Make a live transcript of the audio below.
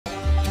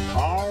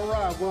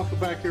right, welcome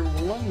back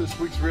everyone. This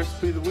week's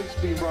recipe of the week's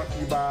being brought to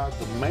you by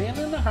the man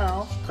in the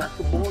house,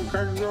 Cracker Boy and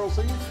Cracker Girl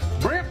Senior,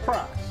 Brent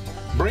Price.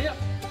 Brent,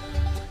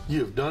 you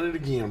have done it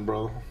again,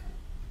 brother.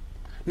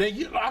 Now,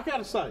 I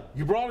gotta say,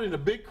 you brought in a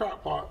big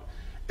crock pot.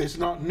 It's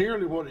not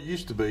nearly what it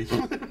used to be.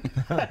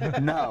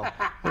 No,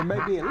 there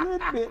may be a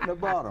little bit in the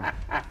bottom.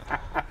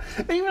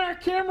 Even our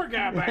camera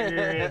guy back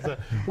here,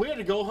 we had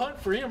to go hunt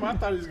for him. I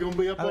thought he was going to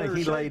be up I under think a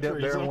he laid shade up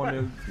tree there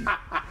somewhere. one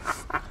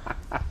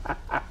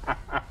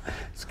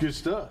It's good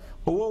stuff.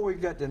 Well, what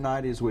we've got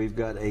tonight is we've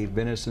got a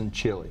venison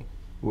chili,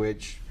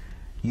 which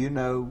Gary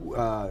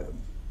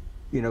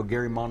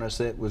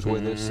Montesette was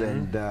with us,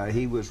 and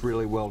he was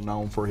really well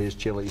known for his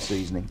chili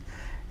seasoning.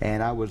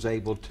 And I was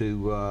able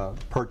to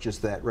purchase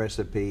that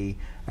recipe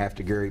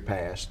after Gary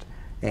passed,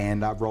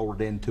 and I've rolled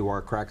it into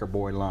our Cracker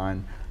Boy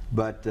line.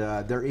 But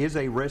there is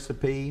a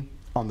recipe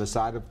on the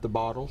side of the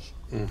bottles.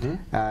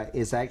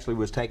 It actually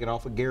was taken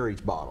off of Gary's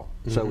bottle,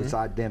 so it's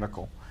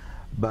identical.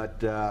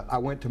 But I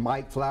went to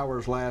Mike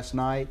Flowers last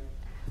night.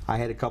 I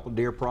had a couple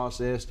deer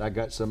processed. I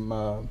got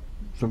some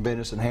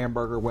venison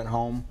hamburger, went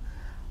home,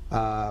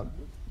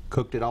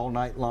 cooked it all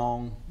night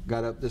long,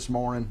 got up this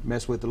morning,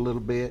 messed with it a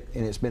little bit,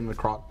 and it's been in the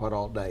crock pot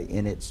all day,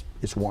 and it's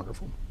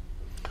wonderful.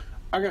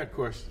 I got a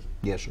question.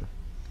 Yes, sir.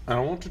 And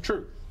I want the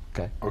truth.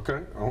 Okay.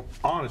 Okay?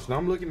 Honest, and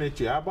I'm looking at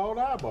you eyeball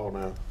to eyeball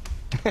now.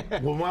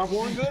 With my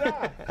one good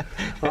eye.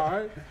 All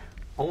right?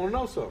 I want to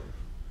know something.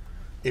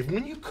 If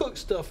when you cook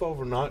stuff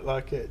overnight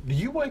like that, do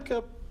you wake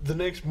up the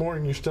next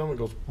morning your stomach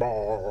goes,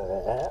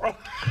 I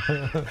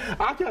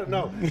gotta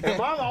know.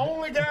 Am I the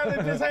only guy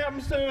that this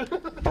happens to?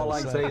 All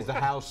I can say is the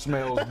house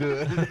smells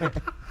good.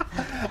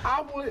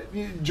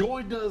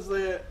 Joy does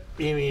that,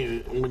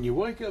 and when you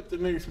wake up the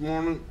next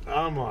morning,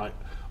 I'm like,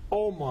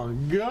 oh my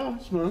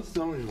gosh, my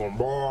stomach's going,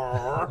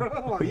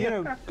 But you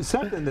know,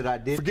 something that I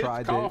did Forget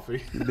try the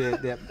coffee.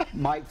 that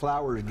Mike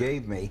Flowers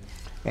gave me,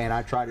 and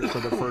I tried it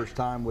for the first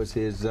time, was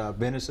his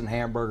venison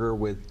hamburger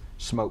with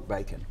smoked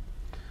bacon.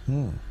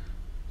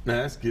 Now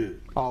that's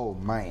good. Oh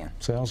man,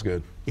 Sounds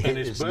good. And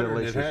it's It's better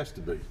delicious. than it has to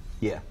be.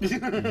 Yeah,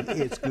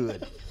 it's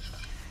good.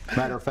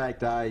 Matter of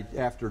fact,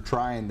 after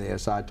trying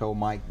this, I told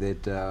Mike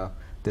that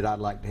I'd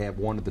like to have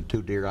one of the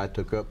two deer I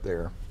took up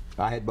there.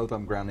 I had both of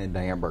them ground into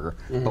hamburger,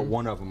 but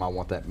one of them I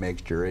want that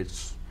mixture.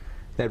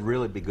 That'd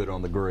really be good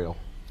on the grill.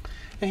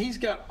 And he's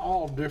got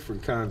all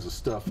different kinds of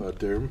stuff out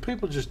there, and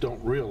people just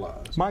don't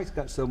realize. Mike's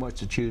got so much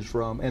to choose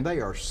from, and they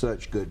are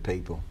such good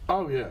people.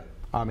 Oh yeah.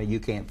 I mean, you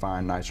can't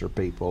find nicer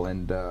people.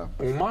 And Well,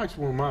 Mike's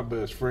one of my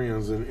best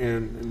friends,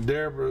 and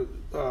Deborah,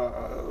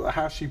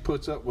 how she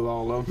puts up with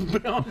all of them.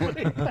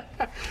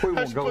 we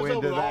won't go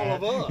into with that. all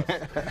of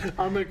us.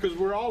 I mean, because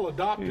we're all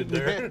adopted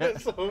there.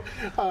 So,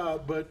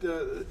 but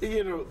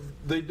you know,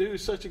 they do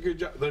such a good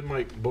job. They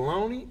make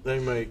bologna. They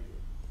make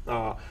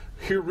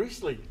here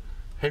recently.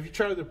 Have you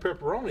tried the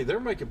pepperoni? They're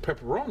making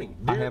pepperoni.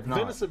 I have not.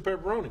 Venison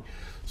pepperoni.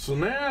 So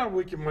now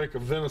we can make a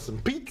venison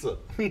pizza.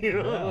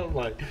 You know,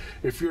 like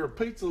if you're a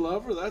pizza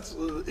lover,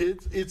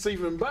 it's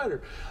even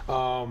better.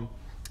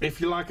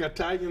 If you like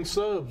Italian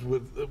subs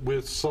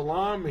with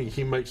salami,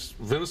 he makes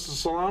venison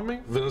salami,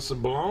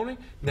 venison bologna,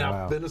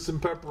 now venison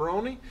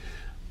pepperoni.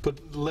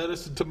 Put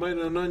lettuce and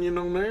tomato and onion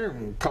on there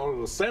and call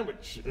it a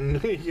sandwich,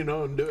 you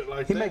know, and do it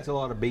like that. He makes a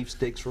lot of beef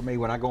sticks for me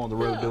when I go on the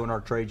road doing our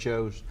trade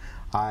shows.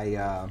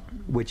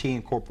 Which he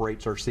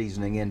incorporates our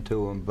seasoning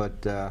into them,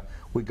 but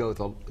we go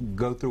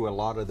through a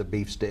lot of the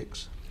beef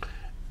sticks.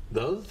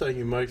 The other thing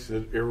he makes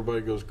that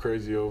everybody goes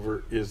crazy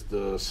over is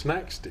the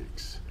snack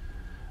sticks.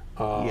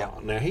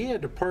 Now he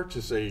had to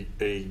purchase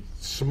a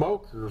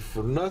smoker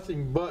for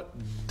nothing but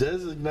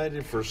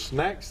designated for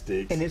snack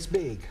sticks, And it's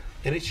big.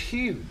 and it's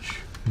huge.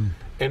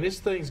 And this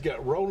thing's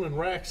got rolling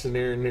racks in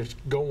there, and it's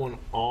going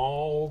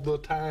all the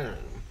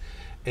time.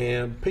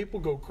 And people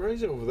go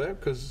crazy over that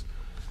because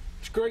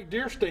it's great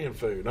deer stand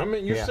food. I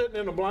mean, you're sitting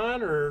in a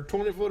blind or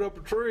 20 foot up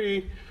a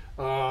tree,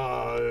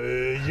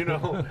 you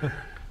know,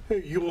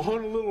 you'll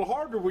hunt a little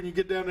harder when you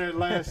get down there at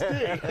last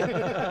stick.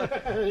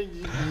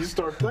 You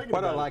start thinking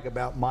What about I like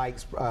about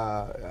Mike's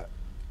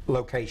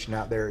location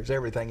out there is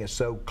everything is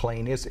so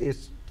clean.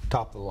 It's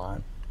top of the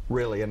line.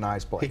 Really a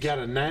nice place. He got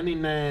a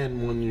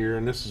 99 one year,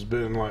 and this has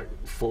been like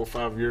 4 or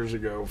 5 years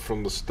ago,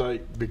 from the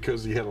state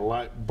because he had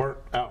a burnt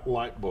out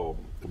light bulb.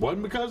 It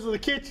wasn't because of the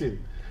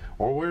kitchen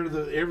or where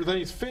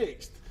everything's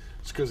fixed.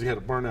 It's because he had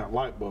a burnt out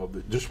light bulb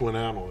that just went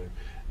out on him.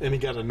 And he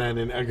got a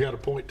 99. I got a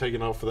point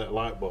taken off of that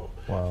light bulb.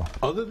 Wow.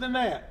 Other than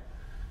that,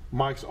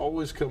 Mike's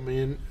always come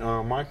in,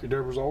 Mike and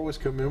Deborah's always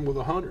come in with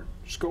 100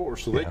 score.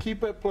 So they keep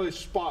that place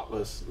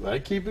spotless. They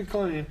keep it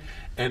clean,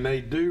 and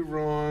they do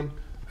run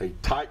a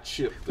tight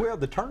ship there. Well,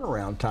 the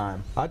turnaround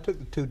time. I took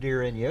the two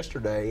deer in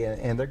yesterday,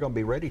 and they're going to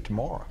be ready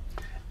tomorrow.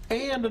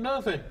 And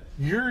another thing,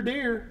 your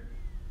deer,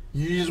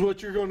 you use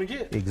what you're going to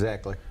get.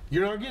 Exactly.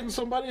 You're not getting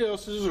somebody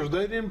else's, or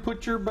they didn't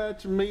put your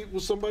batch of meat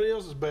with somebody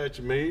else's batch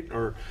of meat,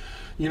 or,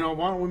 you know,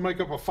 why don't we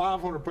make up a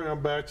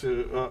 500-pound batch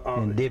of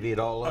And divvy it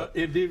all up.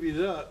 and divvy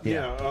it up,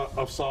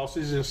 of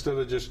sausage instead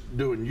of just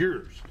doing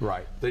yours.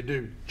 Right. They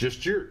do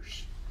just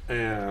yours,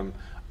 and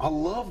I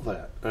love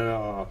that.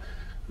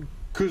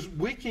 Because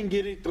we can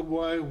get it the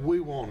way we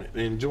want it.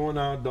 And Joy and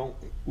I don't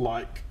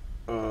like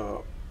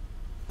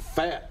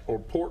fat or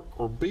pork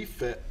or beef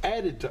fat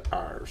added to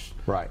ours.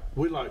 Right.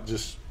 We like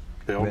just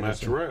El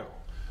Venison.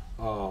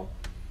 Natural.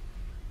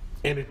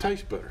 And it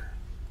tastes better.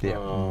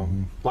 Yeah.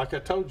 Like I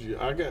told you,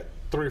 I got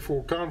 3 or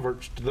 4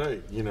 converts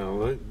today. You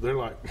know, they're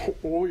like,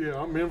 oh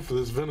yeah, I'm in for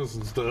this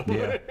venison stuff.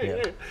 Yeah,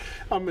 yeah.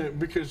 I mean,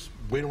 because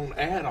we don't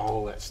add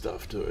all that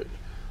stuff to it.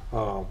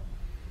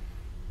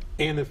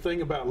 And the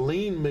thing about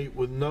lean meat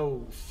with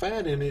no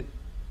fat in it,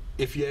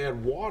 if you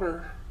add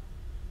water,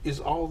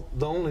 is all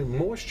the only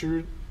moisture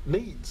it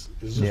needs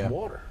is just Yeah.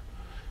 water.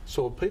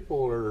 So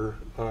people are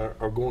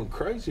going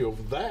crazy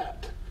over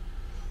that.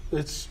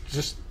 It's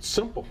just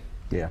simple.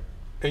 Yeah.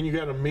 And you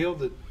got a meal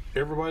that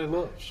everybody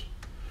loves.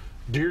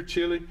 Deer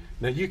chili.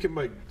 Now you can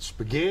make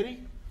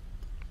spaghetti,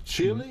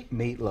 chili.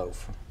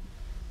 Meatloaf.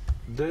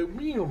 We ain't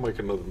gonna make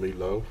another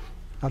meatloaf.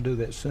 I'll do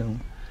that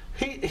soon.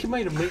 He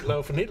made a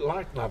meatloaf and he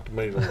liked not to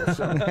meatloaf.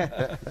 So,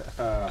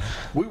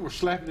 we were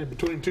slapping it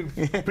between 2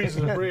 pieces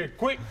of bread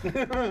quick.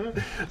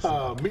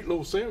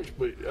 Meatloaf sandwich,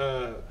 but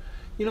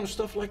you know,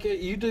 stuff like that.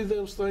 You do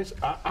those things.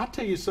 I'll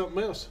tell you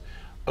something else.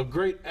 A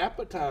great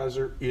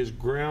appetizer is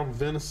ground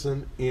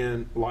venison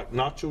in like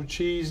nacho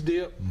cheese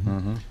dip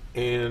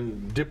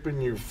and dipping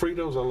your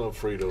Fritos. I love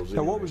Fritos.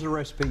 Now, what was the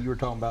recipe you were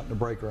talking about in the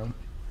break room?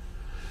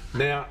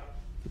 Now,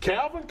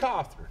 Calvin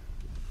Cawthorn,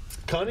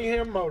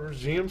 Cunningham Motors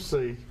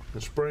GMC in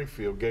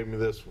Springfield gave me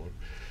this one.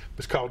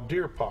 It's called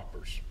Deer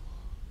Poppers.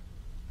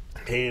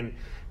 And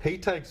he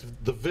takes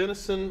the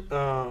venison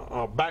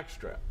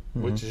backstrap,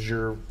 which is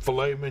your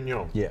filet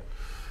mignon. Yeah.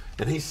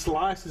 And he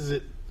slices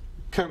it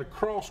kind of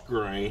cross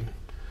grain,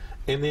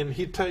 and then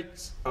he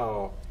takes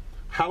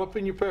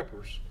jalapeno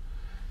peppers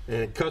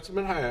and cuts them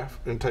in half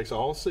and takes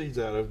all the seeds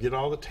out of, get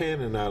all the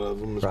tannin out of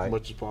them as Right.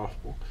 much as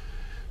possible.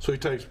 So he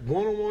takes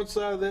one on one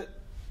side of that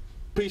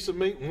piece of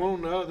meat and one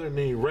on the other, and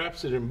then he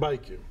wraps it in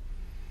bacon.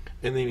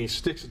 And then he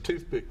sticks a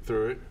toothpick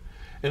through it,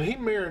 and he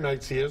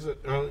marinates his.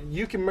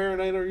 You can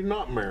marinate or you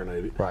not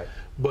marinate it. Right.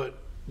 But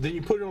then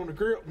you put it on the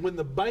grill. When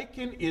the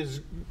bacon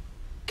is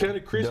kind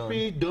of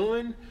crispy,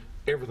 done,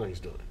 everything's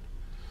done.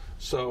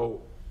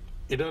 So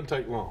it doesn't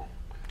take long.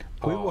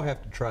 We will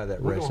have to try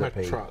that we're recipe. gonna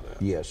have to try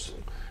that. Yes.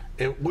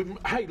 And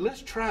hey,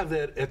 let's try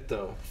that at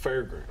the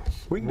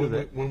fairgrounds. We can do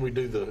that. When we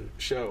do the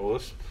show.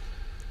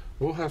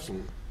 We'll have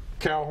some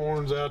cow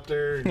horns out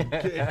there and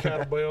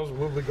cattle bells, and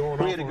we'll be going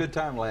off. We had a good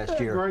time last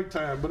year. Great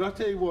time. But I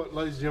tell you what,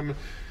 ladies and gentlemen,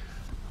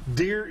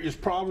 deer is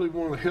probably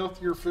one of the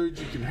healthier foods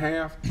you can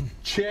have.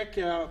 Check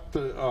out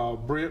the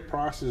Brent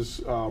Price's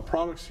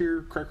products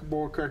here, Cracker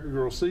Boy, Cracker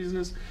Girl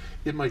Seasonings.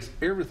 It makes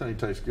everything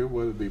taste good,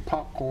 whether it be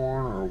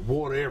popcorn or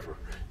whatever.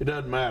 It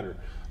doesn't matter.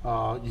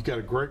 You got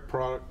a great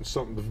product and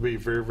something to be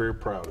very, very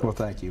proud of. Well,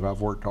 thank you.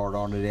 I've worked hard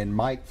on it, and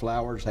Mike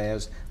Flowers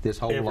has this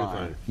whole line.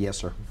 Everything. Yes,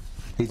 sir.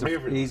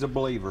 Everything. He's a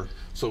believer.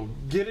 So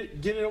get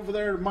it over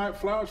there to Mike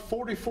Flowers,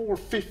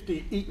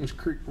 4450 Eatons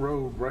Creek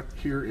Road, right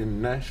here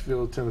in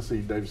Nashville,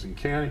 Tennessee, Davidson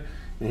County,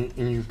 and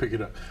you can pick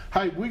it up.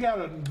 Hey, we got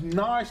a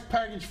nice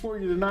package for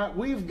you tonight.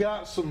 We've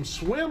got some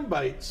swim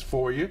baits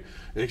for you,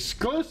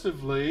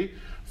 exclusively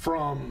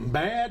from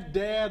Mad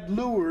Dad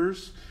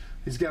Lures.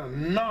 He's got a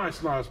nice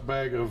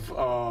bag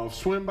of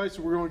swim baits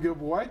that we're going to give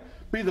away.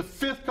 Be the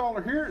 5th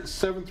caller here at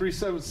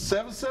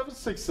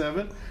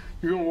 737-7767.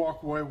 You're going to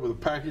walk away with a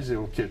package that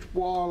will catch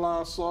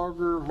walleye,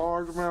 sauger,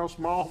 largemouth,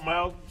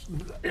 smallmouth,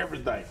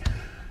 everything.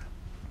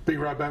 Be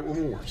right back with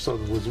more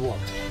Southern Woods of Water.